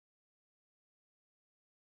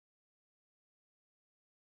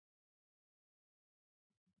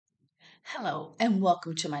Hello and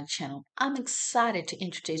welcome to my channel. I'm excited to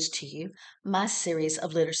introduce to you my series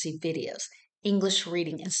of literacy videos, English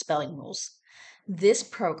Reading and Spelling Rules. This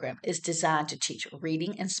program is designed to teach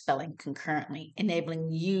reading and spelling concurrently,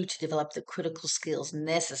 enabling you to develop the critical skills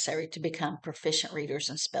necessary to become proficient readers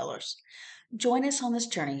and spellers. Join us on this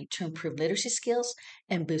journey to improve literacy skills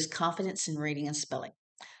and boost confidence in reading and spelling.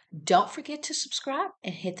 Don't forget to subscribe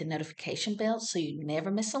and hit the notification bell so you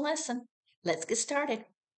never miss a lesson. Let's get started.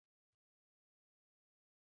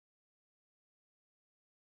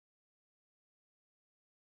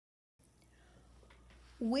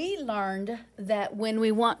 We learned that when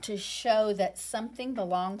we want to show that something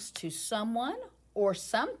belongs to someone or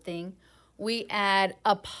something, we add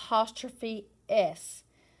apostrophe S.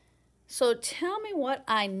 So tell me what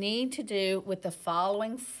I need to do with the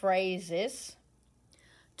following phrases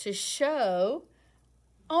to show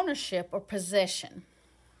ownership or possession.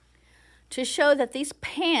 To show that these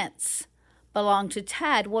pants belong to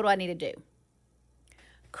Tad, what do I need to do?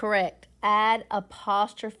 Correct. Add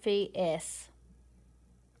apostrophe S.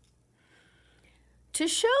 To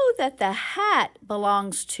show that the hat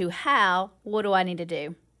belongs to Hal, what do I need to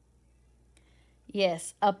do?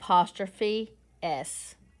 Yes, apostrophe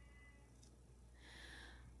S.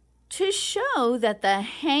 To show that the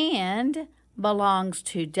hand belongs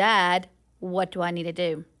to Dad, what do I need to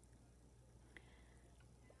do?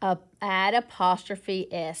 Add apostrophe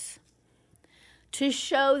S. To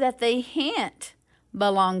show that the hint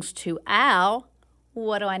belongs to Al,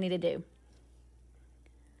 what do I need to do?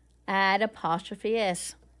 Add apostrophe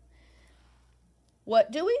S.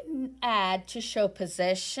 What do we add to show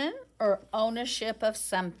possession or ownership of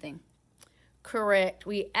something? Correct.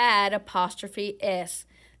 We add apostrophe S.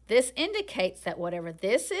 This indicates that whatever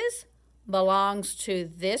this is belongs to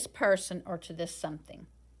this person or to this something.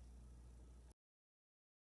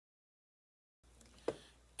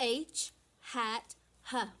 H, hat,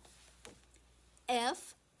 huh.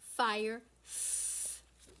 F, fire, f.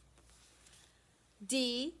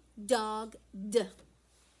 D, dog, d.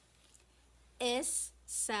 S,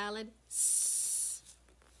 salad, s.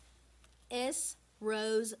 S,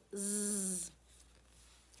 rose, z.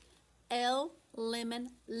 L, lemon,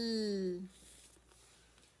 l.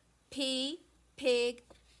 P, pig,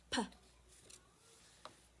 p.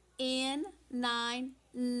 N, nine,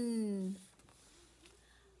 n.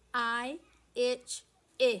 I, itch,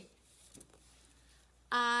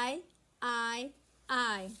 I.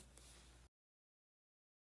 I.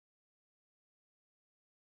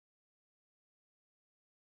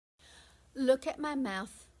 Look at my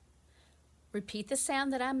mouth. Repeat the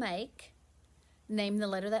sound that I make. Name the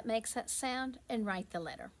letter that makes that sound and write the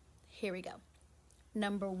letter. Here we go.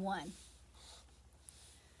 Number 1.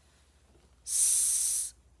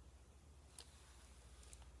 S.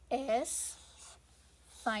 S.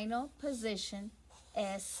 Final position.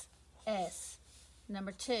 S. S.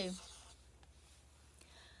 Number 2.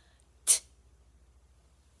 T.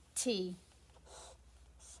 T.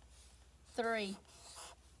 3.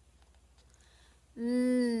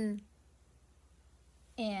 N.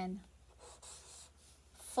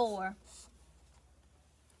 4.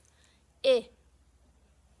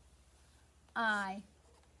 I.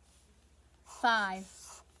 5.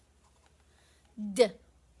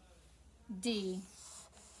 D.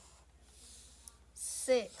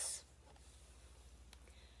 6.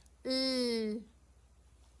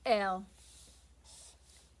 L.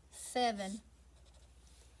 7.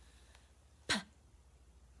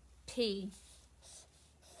 P.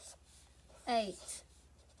 8.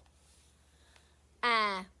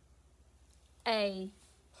 A.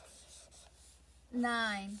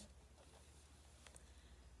 9.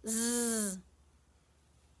 Z.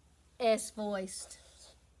 S voiced.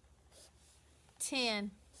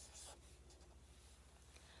 10.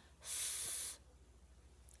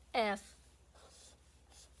 F.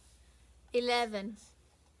 11.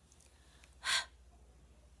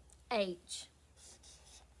 H.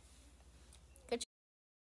 Good.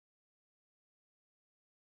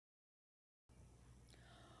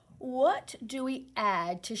 What do we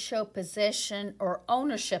add to show possession or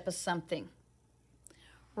ownership of something?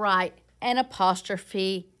 Right, an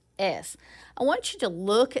apostrophe S. I want you to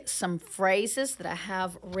look at some phrases that I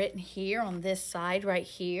have written here on this side right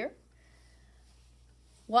here.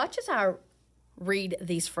 Watch as I read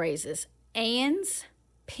these phrases. Anne's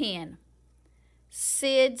pen.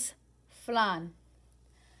 Sid's flan.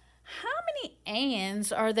 How many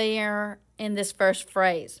ands are there in this first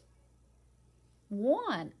phrase?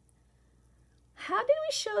 1. How do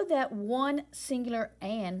we show that one singular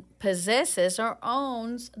Ann possesses or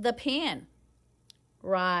owns the pen?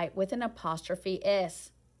 Right, with an apostrophe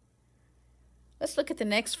S. Let's look at the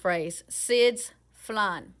next phrase, SIDS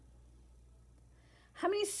flan. How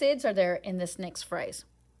many SIDS are there in this next phrase?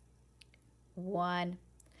 One.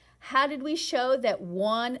 How did we show that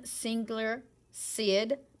one singular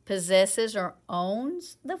SID possesses or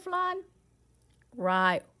owns the flan?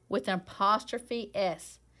 Right, with an apostrophe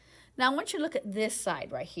S. Now I want you to look at this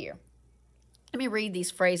side right here. Let me read these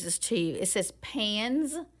phrases to you. It says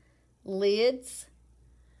pans, lids,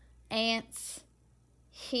 ants,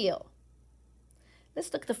 heel.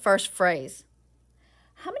 Let's look at the first phrase.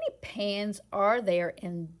 How many pans are there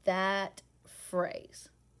in that phrase?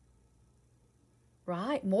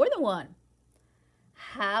 Right, more than one.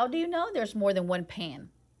 How do you know there's more than one pan?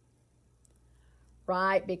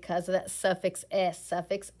 Right, because of that suffix S.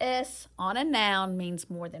 Suffix S on a noun means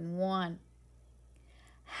more than one.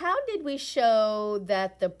 How did we show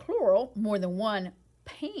that the plural, more than one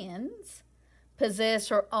pans,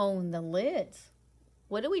 possess or own the lids?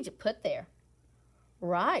 What do we put there?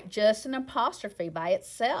 Right, just an apostrophe by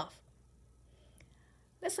itself.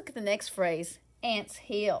 Let's look at the next phrase, ants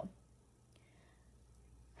heel.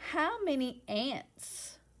 How many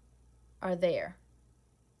ants are there?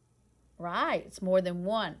 Right, it's more than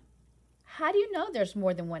one. How do you know there's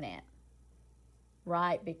more than one ant?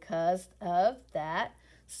 Right, because of that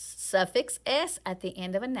suffix S at the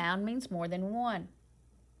end of a noun means more than one.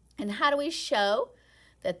 And how do we show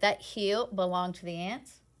that that heel belonged to the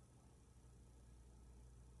ants?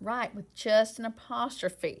 Right, with just an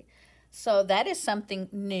apostrophe. So that is something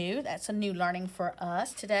new. That's a new learning for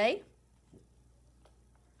us today.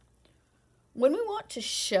 When we want to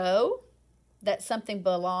show that something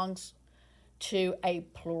belongs to a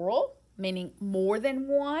plural, meaning more than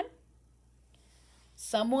one,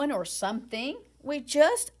 someone or something, we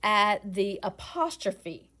just add the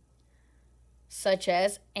apostrophe, such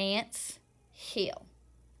as ants heel.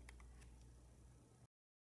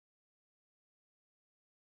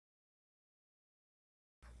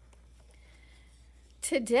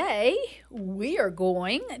 Today, we are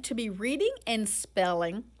going to be reading and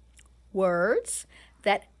spelling words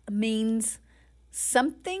that means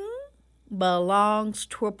something belongs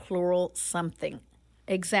to a plural something.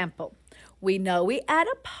 Example, we know we add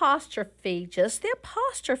apostrophe, just the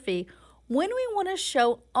apostrophe, when we want to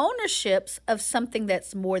show ownerships of something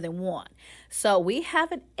that's more than one. So we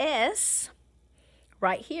have an S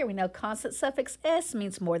right here. We know consonant suffix S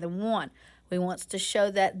means more than one. We want to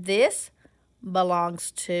show that this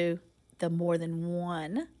belongs to the more than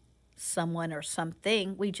one, someone or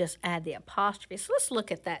something. We just add the apostrophe. So let's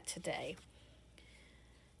look at that today.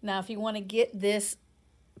 Now, if you want to get this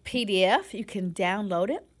PDF, you can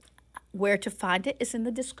download it. Where to find it is in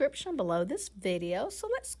the description below this video. So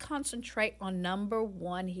let's concentrate on number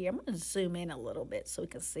 1 here. I'm going to zoom in a little bit so we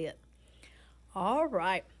can see it. All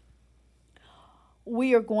right.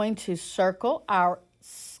 We are going to circle our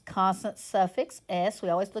consonant suffix S. We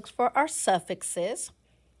always look for our suffixes.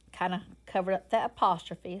 Kind of covered up that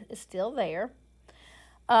apostrophe. It's still there.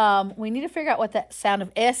 We need to figure out what that sound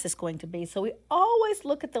of S is going to be. So we always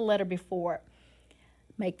look at the letter before it.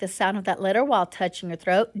 Make the sound of that letter while touching your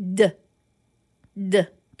throat. D. D.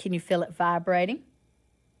 Can you feel it vibrating?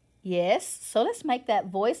 Yes. So let's make that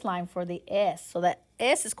voice line for the S. So that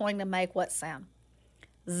S is going to make what sound?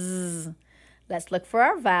 Z. Let's look for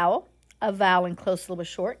our vowel. A vowel in close syllable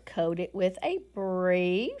short. Code it with a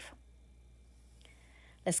breve.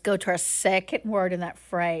 Let's go to our second word in that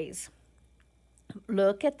phrase.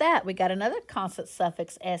 Look at that. We got another consonant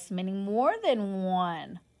suffix S, meaning more than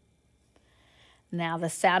one. Now, the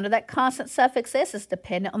sound of that consonant suffix S is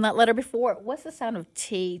dependent on that letter before it. What's the sound of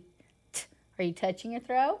T? T? Are you touching your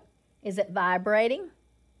throat? Is it vibrating?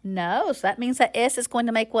 No. So that means that S is going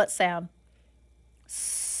to make what sound?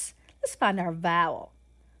 S. Let's find our vowel.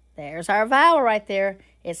 There's our vowel right there.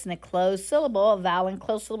 It's in a closed syllable, a vowel in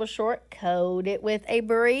closed syllable short. Code it with a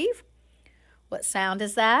breve. What sound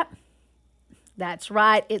is that? That's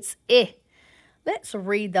right. It's I. Let's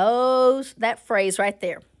read that phrase right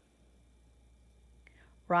there.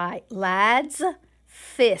 Right. Lad's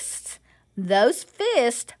fist. Those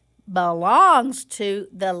fists belongs to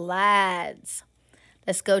the lads.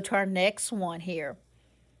 Let's go to our next one here.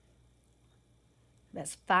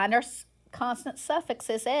 Let's find our consonant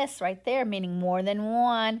suffixes S right there, meaning more than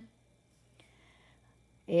one.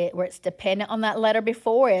 Where it's dependent on that letter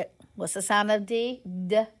before it. What's the sound of D?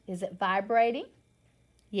 D. Is it vibrating?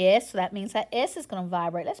 Yes, so that means that S is going to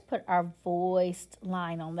vibrate. Let's put our voiced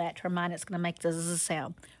line on that to remind it's going to make the Z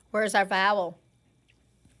sound. Where's our vowel?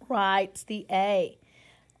 Right, it's the A.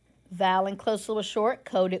 Vowel in close syllable short,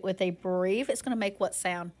 code it with a breve. It's going to make what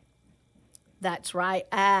sound? That's right,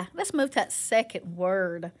 ah. Let's move to that second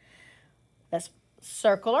word. Let's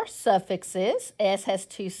circle our suffixes. S has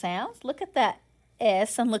two sounds. Look at that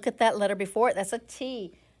S and look at that letter before it. That's a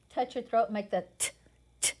T. Touch your throat, make the t,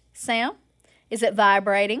 t sound. Is it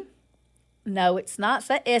vibrating? No, it's not.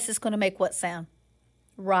 So that S is going to make what sound?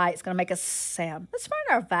 Right, it's going to make a sound. Let's find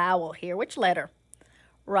our vowel here. Which letter?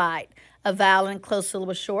 Right. A vowel in closed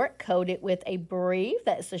syllable short, code it with a breve.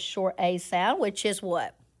 That is the short A sound, which is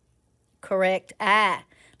what? Correct. Ah.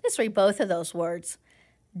 Let's read both of those words.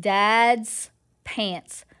 Dad's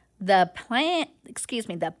pants. The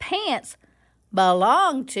pants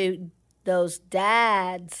belong to those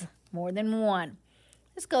dads. More than one.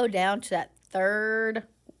 Let's go down to that third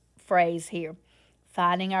phrase here.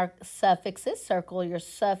 Finding our suffixes. Circle your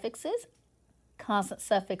suffixes. Consonant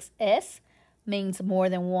suffix S means more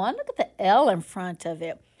than one. Look at the L in front of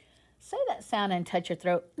it. Say that sound and touch your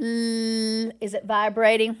throat. Is it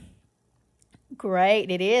vibrating? Great,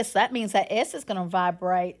 it is. So that means that S is going to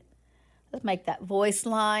vibrate. Let's make that voice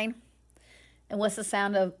line. And what's the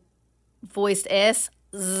sound of voiced S?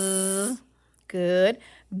 Z. Good.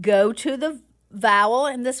 Go to the vowel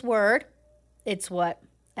in this word. It's what?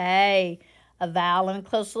 A. A vowel in a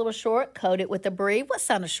closed syllable short. Code it with a breve. What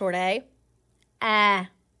sound is short A?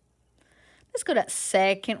 Ah. Let's go to that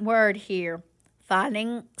second word here.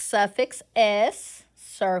 Finding suffix S.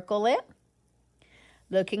 Circle it.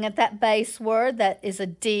 Looking at that base word, that is a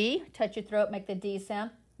D. Touch your throat, make the D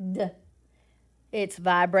sound. D. It's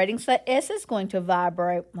vibrating, so that S is going to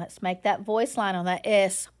vibrate. Let's make that voice line on that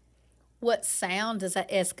S. What sound is that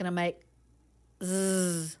S going to make?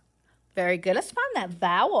 Z. Very good. Let's find that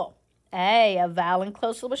vowel. A vowel in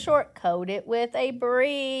closed syllable short. Code it with a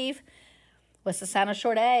breve. What's the sound of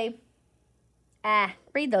short A? Ah.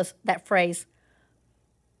 Read that phrase.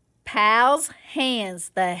 Pals'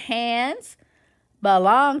 hands. The hands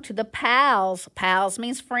belong to the pals. Pals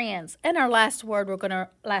means friends. And our last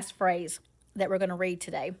phrase that we're gonna read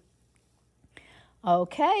today.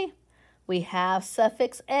 Okay, we have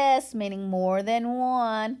suffix S meaning more than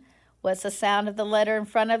one. What's the sound of the letter in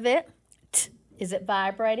front of it? T. Is it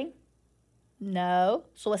vibrating? No.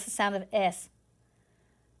 So what's the sound of S?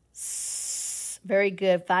 S. Very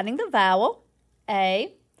good. Finding the vowel.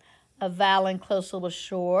 A vowel in closed syllable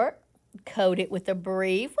short. Code it with a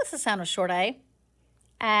breve. What's the sound of short A?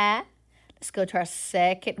 Ah. Let's go to our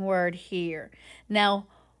second word here. Now,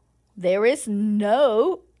 there is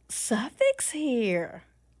no suffix here.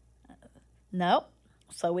 Nope.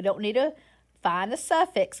 So we don't need to find a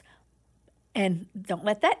suffix. And don't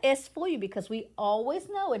let that S fool you because we always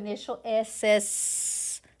know initial S says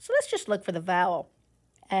S. So let's just look for the vowel.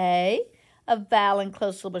 A vowel in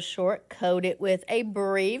closed syllable short. Code it with a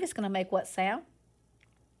breve. It's going to make what sound?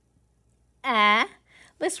 Ah.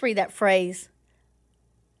 Let's read that phrase.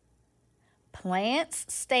 Plants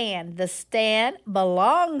stand. The stand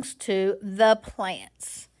belongs to the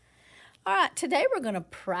plants. All right, today we're going to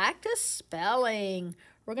practice spelling.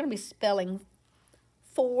 We're going to be spelling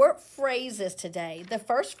 4 phrases today. The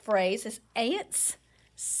first phrase is ants,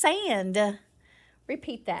 sand.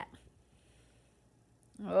 Repeat that.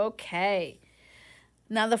 Okay.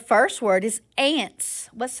 Now the first word is ants.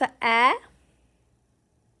 What's the A?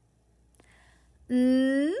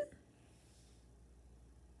 N.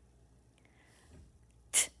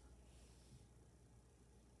 T.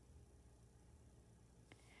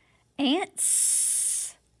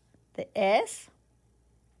 Ants. The S.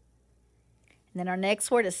 And then our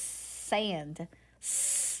next word is sand.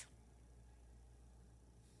 S.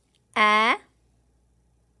 A.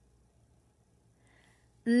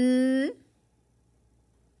 N.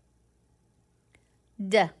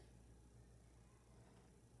 D.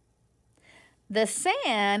 The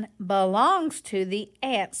sand belongs to the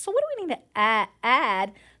ants. So what do we need to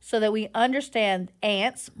add so that we understand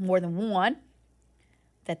ants, more than one,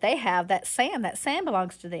 that they have that sand? That sand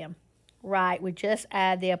belongs to them. Right, we just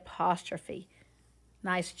add the apostrophe.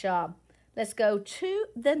 Nice job. Let's go to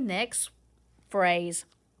the next phrase.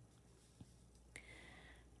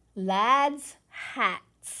 Lads'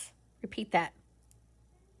 hats. Repeat that.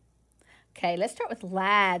 Okay, let's start with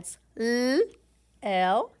lads. L,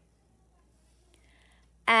 L,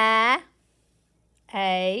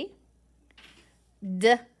 A,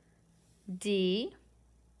 D, D,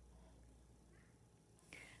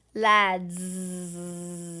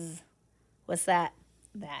 lads. What's that?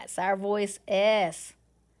 That's our voice S.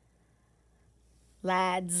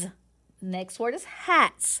 Lads. Next word is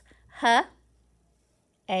hats.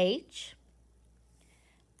 H, H,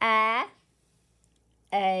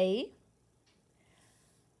 A,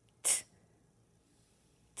 T,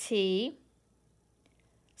 T,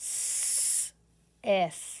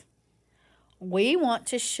 S. We want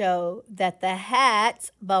to show that the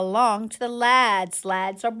hats belong to the lads.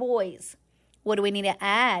 Lads are boys. What do we need to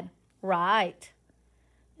add? Right.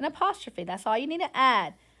 An apostrophe. That's all you need to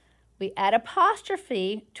add. We add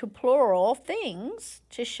apostrophe to plural things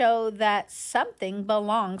to show that something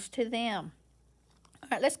belongs to them. All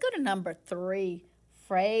right, let's go to number 3.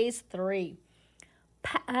 Phrase 3.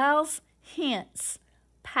 Pals hints.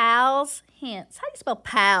 Pals hints. How do you spell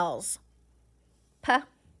pals? P,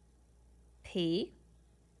 P,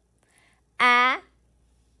 A,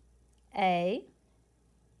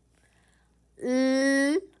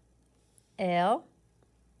 L, L,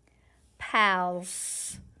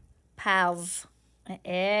 pals, pals.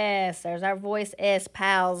 S, there's our voice S,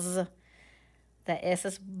 pals. The S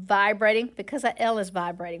is vibrating because the L is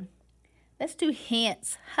vibrating. Let's do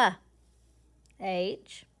hints.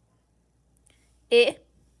 H,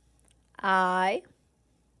 I,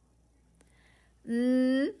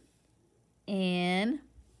 N,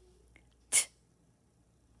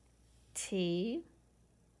 T,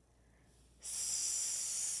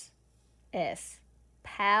 S.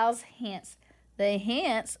 Pals hints. The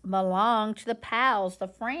hints belong to the pals, the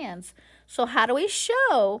friends. So how do we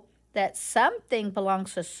show that something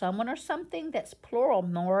belongs to someone or something that's plural,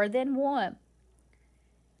 more than one?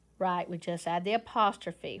 Right, we just add the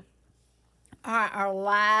apostrophe. All right, our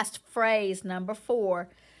last phrase, number 4.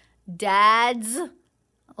 Dad's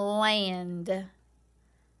land.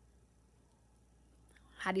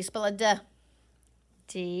 How do you spell a D?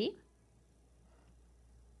 D.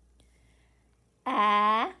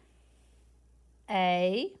 A.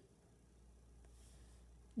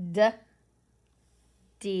 D.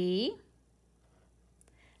 D.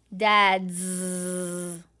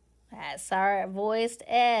 Dad's. That's our voiced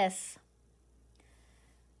S.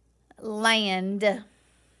 Land.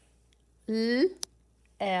 L.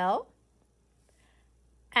 L.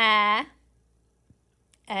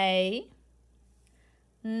 A.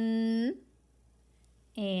 N.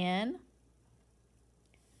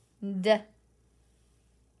 D.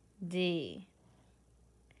 D.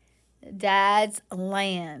 Dad's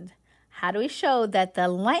land. How do we show that the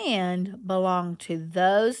land belonged to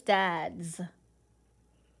those dads?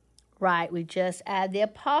 Right, we just add the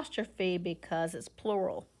apostrophe because it's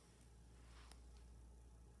plural.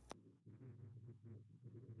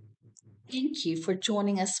 Thank you for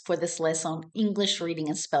joining us for this lesson on English reading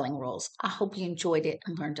and spelling rules. I hope you enjoyed it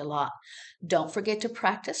and learned a lot. Don't forget to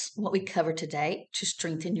practice what we covered today to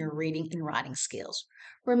strengthen your reading and writing skills.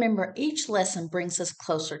 Remember, each lesson brings us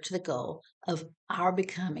closer to the goal of our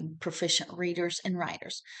becoming proficient readers and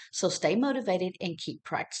writers. So stay motivated and keep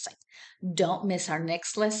practicing. Don't miss our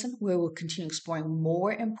next lesson where we'll continue exploring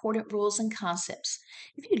more important rules and concepts.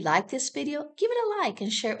 If you like this video, give it a like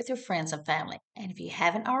and share it with your friends and family. And if you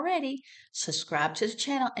haven't already, subscribe to the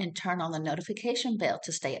channel and turn on the notification bell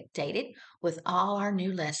to stay updated with all our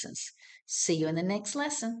new lessons. See you in the next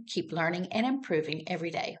lesson. Keep learning and improving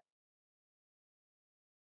every day.